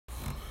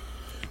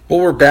Well,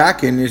 we're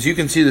back, and as you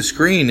can see, the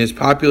screen is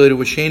populated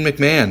with Shane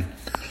McMahon.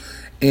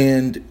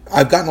 And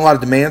I've gotten a lot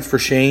of demands for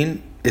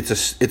Shane. It's a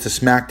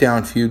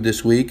SmackDown feud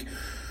this week.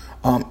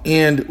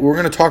 And we're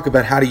going to talk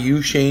about how to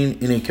use Shane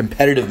in a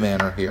competitive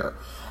manner here.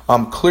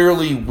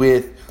 Clearly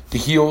with the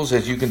heels,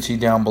 as you can see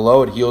down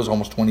below, it heals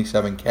almost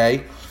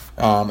 27K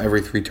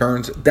every 3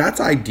 turns. That's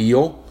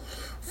ideal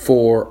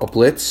for a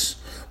blitz.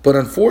 But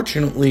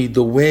unfortunately,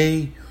 the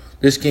way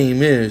this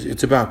game is,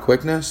 it's about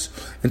quickness.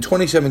 And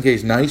 27K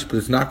is nice, but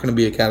it's not going to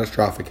be a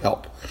catastrophic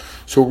help.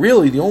 So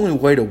really, the only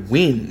way to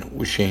win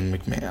with Shane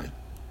McMahon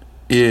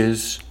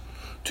is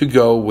to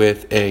go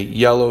with a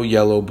yellow,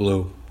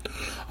 blue.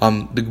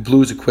 The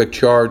blue is a quick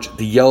charge.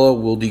 The yellow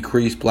will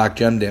decrease black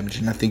gem damage.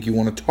 And I think you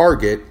want to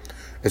target,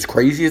 as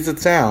crazy as it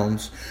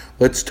sounds,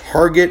 let's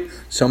target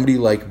somebody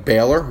like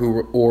Baylor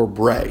or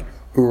Bray,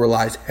 who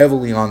relies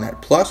heavily on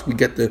that. Plus, we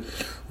get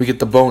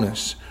the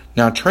bonus.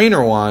 Now,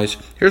 trainer-wise,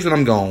 here's what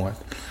I'm going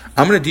with.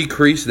 I'm going to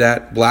decrease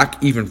that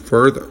black even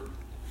further.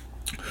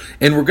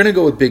 And we're going to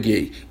go with Big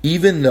E,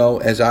 even though,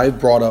 as I've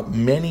brought up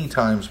many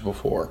times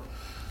before,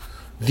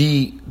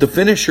 the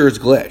finisher is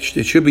glitched.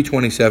 It should be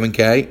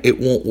 27K. It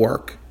won't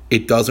work.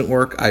 It doesn't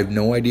work. I have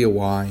no idea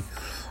why.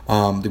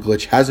 The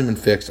glitch hasn't been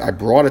fixed. I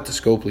brought it to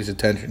Scopely's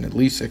attention at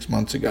least 6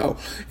 months ago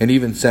and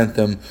even sent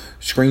them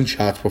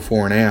screenshots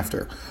before and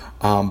after.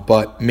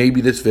 But maybe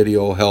this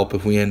video will help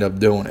if we end up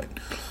doing it.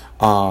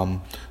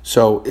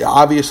 So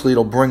obviously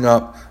it'll bring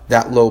up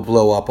that low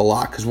blow up a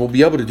lot because we'll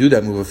be able to do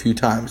that move a few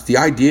times. The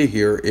idea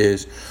here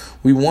is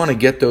we want to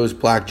get those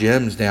black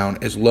gems down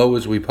as low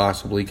as we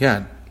possibly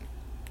can.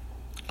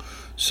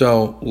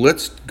 So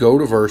let's go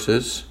to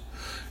versus,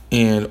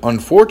 and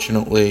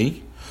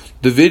unfortunately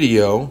the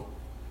video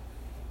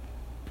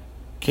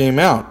came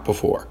out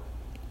before.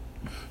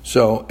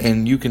 So,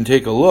 and you can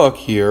take a look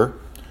here,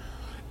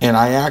 and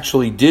I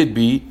actually did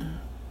beat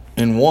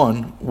and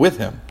won with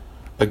him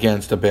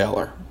against a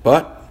Baylor.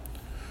 But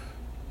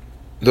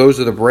those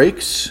are the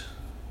breaks.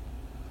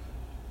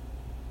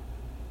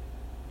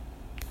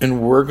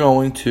 And we're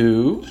going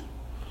to,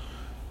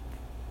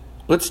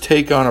 let's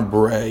take on a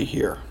Bray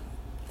here.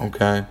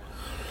 Okay.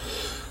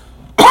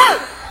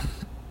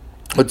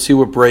 Let's see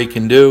what Bray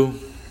can do.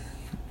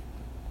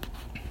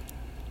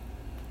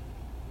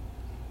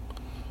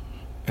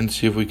 And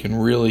see if we can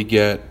really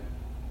get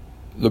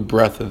the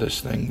breath of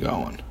this thing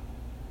going.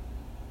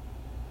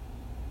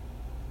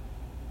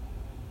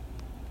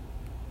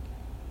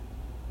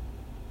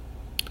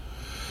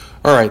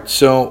 All right,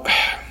 so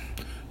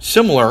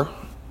similar,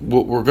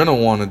 what we're going to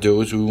want to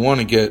do is we want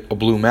to get a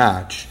blue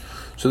match.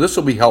 So this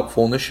will be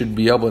helpful, and this should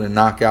be able to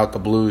knock out the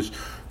blues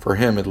for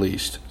him at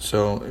least.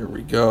 So here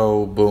we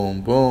go,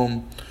 boom,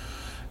 boom.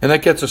 And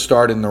that gets us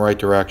started in the right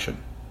direction.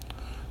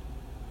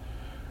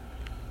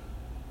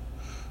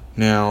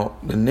 Now,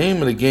 the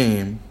name of the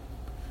game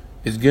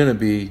is going to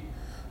be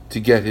to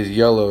get his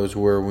yellows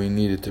where we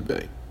need it to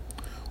be.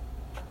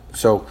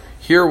 So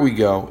here we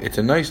go. It's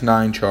a nice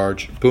 9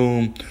 charge.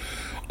 Boom.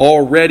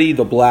 Already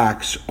the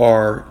blacks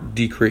are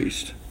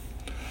decreased.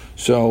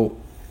 So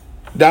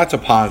that's a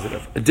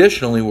positive.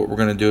 Additionally, what we're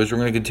going to do is we're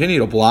going to continue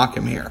to block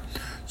him here.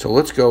 So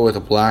let's go with a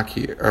black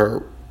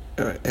here.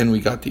 And we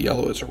got the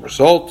yellow as a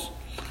result.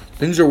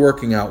 Things are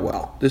working out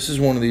well. This is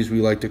one of these we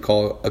like to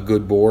call a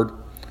good board.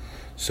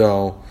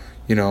 So,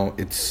 you know,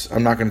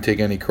 I'm not going to take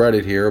any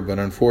credit here, but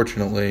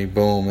unfortunately,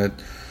 boom,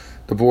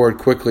 the board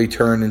quickly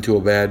turned into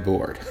a bad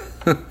board.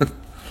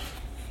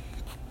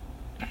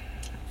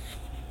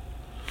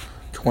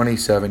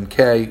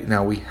 27K.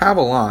 Now we have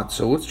a lot,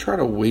 so let's try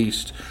to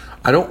waste.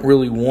 I don't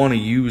really want to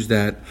use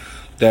that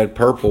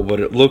purple, but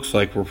it looks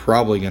like we're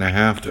probably going to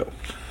have to.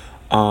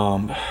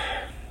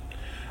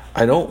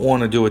 I don't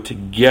want to do it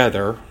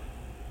together.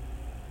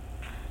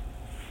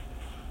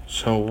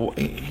 So,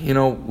 you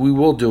know, we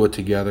will do it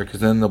together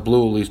because then the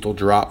blue at least will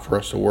drop for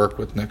us to work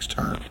with next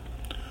turn.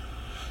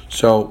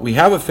 So we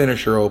have a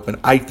finisher open.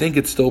 I think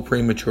it's still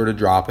premature to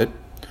drop it.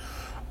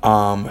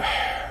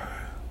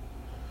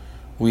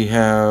 We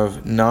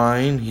have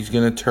 9. He's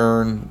going to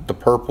turn the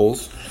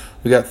purples.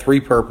 We got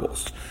 3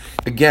 purples.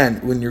 Again,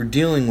 when you're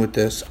dealing with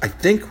this, I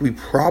think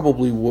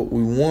what we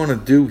want to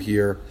do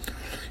here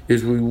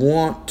is we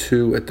want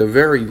to, at the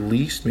very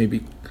least,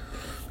 maybe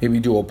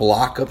do a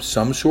block of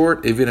some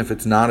sort, even if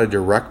it's not a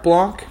direct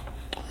block.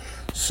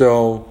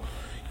 So,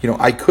 you know,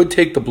 I could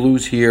take the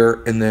blues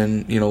here and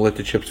then, you know, let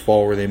the chips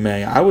fall where they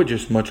may. I would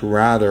just much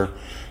rather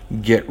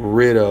get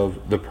rid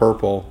of the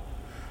purple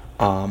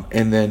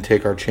and then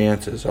take our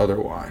chances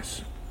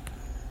otherwise.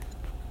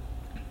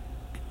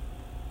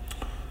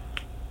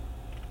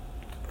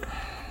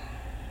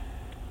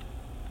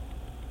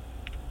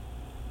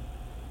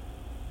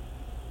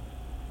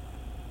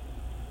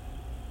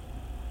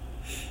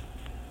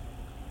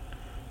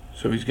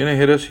 So he's going to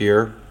hit us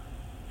here.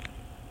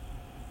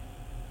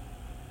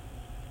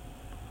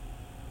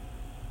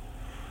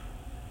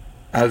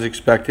 As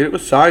expected, it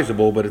was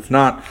sizable, but it's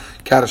not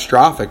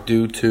catastrophic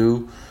due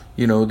to,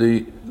 you know,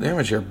 the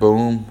damage here.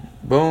 Boom,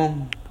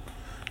 boom.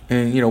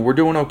 And, you know, we're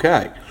doing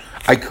okay.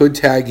 I could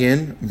tag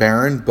in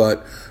Baron,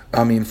 but,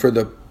 I mean, for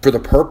the for the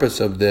purpose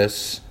of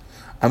this,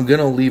 I'm going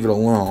to leave it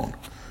alone.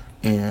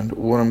 And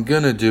what I'm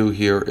going to do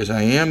here is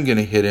I am going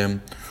to hit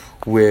him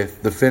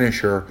with the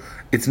finisher.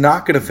 It's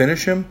not going to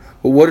finish him,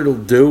 but what it'll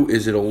do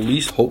is it'll at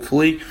least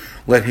hopefully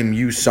let him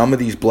use some of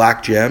these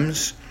black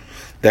gems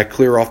that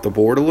clear off the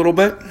board a little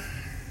bit.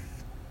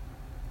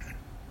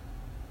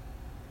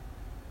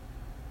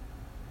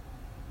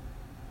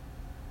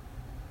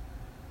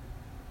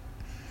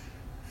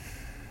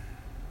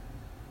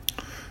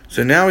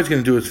 So now he's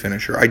going to do his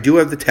finisher. I do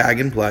have the tag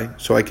in play,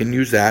 so I can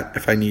use that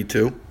if I need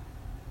to.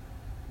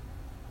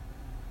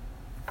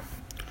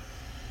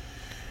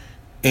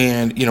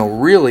 And,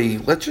 really,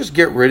 let's just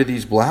get rid of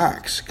these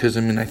blacks. Because,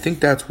 I think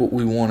that's what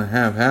we want to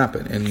have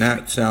happen. And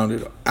that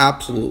sounded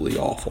absolutely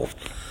awful.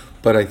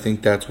 But I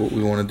think that's what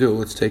we want to do.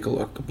 Let's take a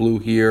look. The blue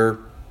here.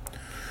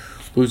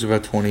 Blue's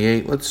about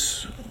 28.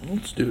 Let's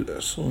do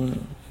this. Okay.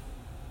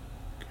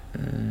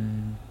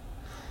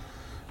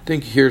 I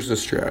think here's the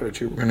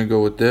strategy. We're going to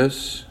go with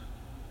this.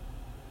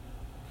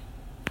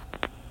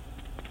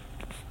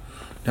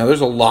 Now,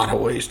 there's a lot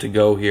of ways to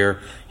go here.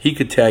 He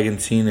could tag in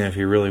Cena if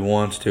he really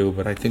wants to,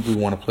 but I think we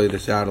want to play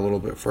this out a little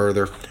bit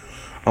further.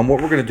 What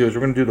we're going to do is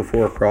we're going to do the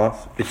 4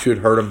 across. It should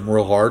hurt him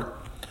real hard.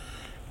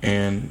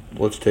 And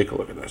let's take a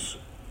look at this.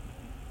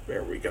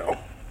 There we go.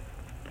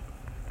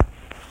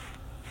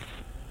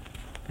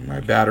 My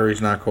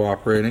battery's not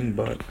cooperating,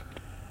 but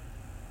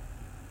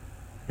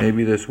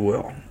maybe this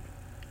will.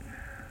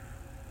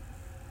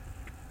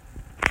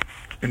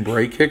 And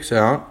Bray kicks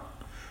out.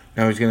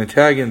 Now he's going to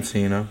tag in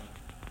Cena,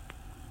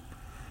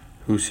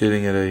 who's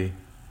sitting at a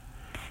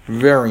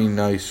very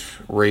nice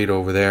rate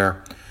over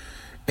there.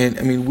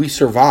 And, we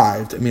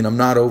survived. I'm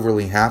not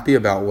overly happy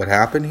about what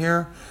happened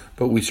here,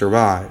 but we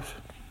survived.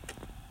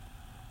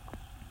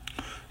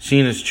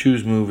 Cena's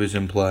choose move is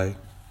in play.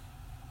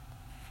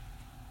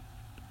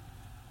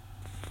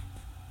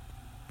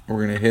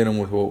 We're going to hit him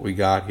with what we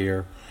got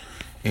here.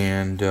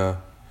 And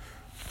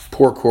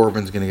poor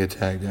Corbin's going to get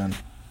tagged in.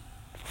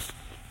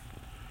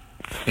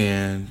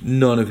 And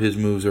none of his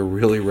moves are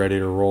really ready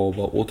to roll,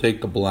 but we'll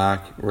take the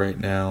black right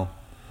now.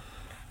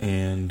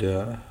 And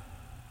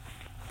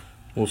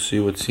we'll see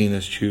what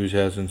Cena's choose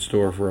has in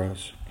store for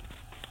us.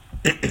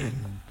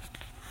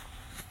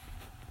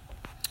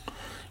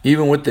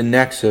 Even with the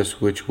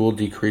Nexus, which will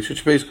decrease,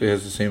 which basically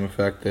has the same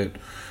effect that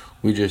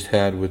we just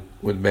had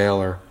with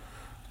Baylor,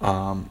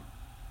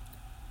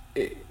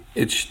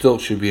 it still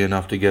should be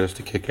enough to get us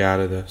to kick out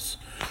of this.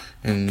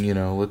 And,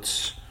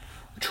 let's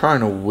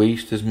trying to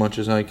waste as much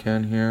as I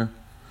can here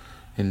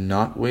and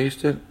not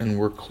waste it, and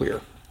we're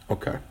clear.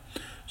 Okay.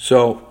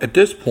 So at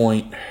this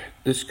point,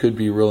 this could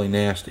be really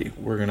nasty.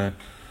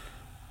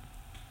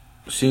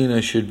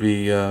 Cena should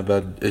be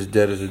about as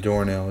dead as a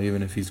doornail,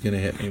 even if he's going to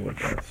hit me with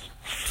this.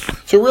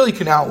 So it really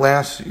can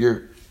outlast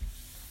your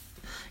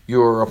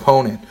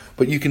opponent.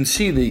 But you can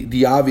see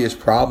the obvious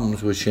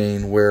problems with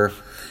Shane where,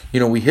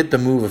 we hit the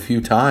move a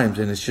few times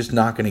and it's just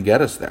not going to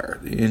get us there.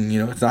 And,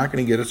 it's not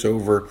going to get us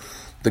over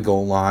the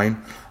goal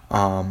line.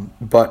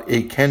 But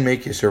it can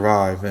make you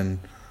survive. And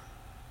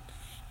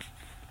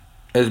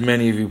as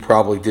many of you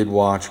probably did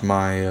watch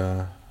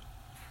my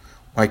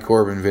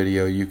Corbin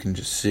video, you can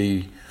just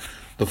see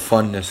the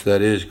funness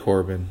that is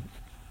Corbin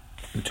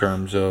in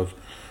terms of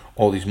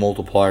all these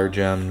multiplier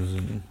gems,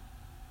 and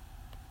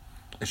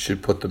it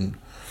should put them.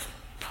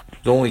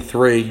 There's only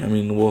 3.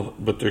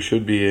 But there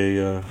should be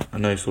a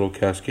nice little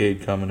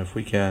cascade coming if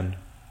we can.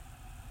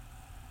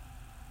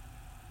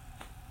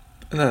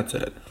 And that's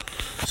it.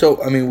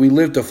 So, we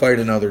live to fight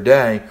another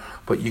day,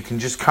 but you can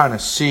just kind of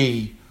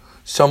see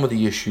some of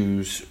the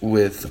issues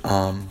with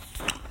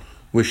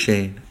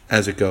Shane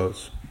as it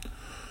goes.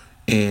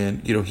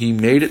 And, he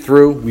made it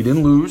through. We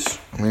didn't lose.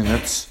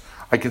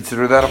 I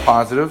consider that a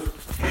positive.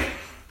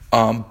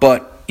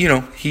 But,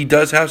 he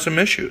does have some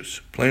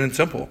issues, plain and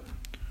simple.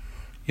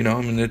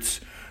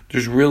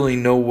 There's really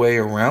no way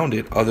around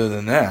it other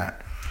than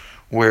that,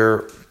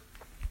 where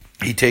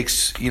he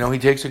takes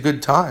a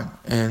good time.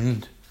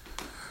 And,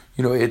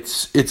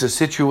 it's a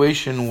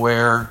situation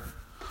where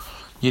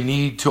you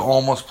need to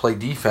almost play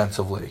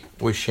defensively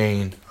with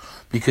Shane,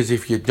 because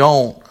if you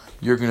don't,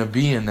 you're going to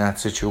be in that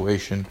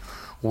situation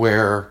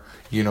where,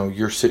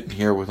 you're sitting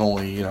here with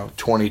only,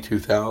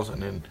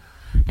 22,000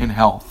 in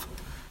health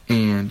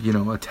and,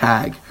 a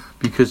tag,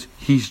 because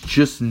he's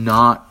just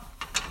not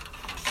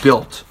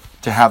built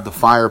to have the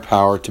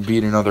firepower to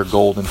beat another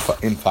gold in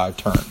 5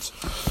 turns.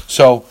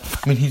 So,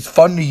 he's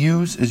fun to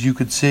use, as you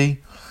could see,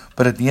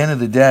 but at the end of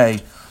the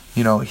day,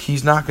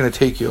 he's not going to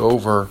take you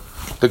over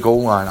the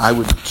goal line. I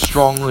would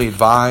strongly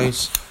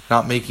advise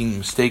not making the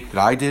mistake that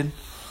I did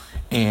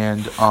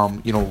and,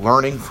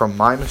 learning from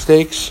my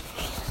mistakes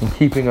and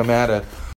keeping them at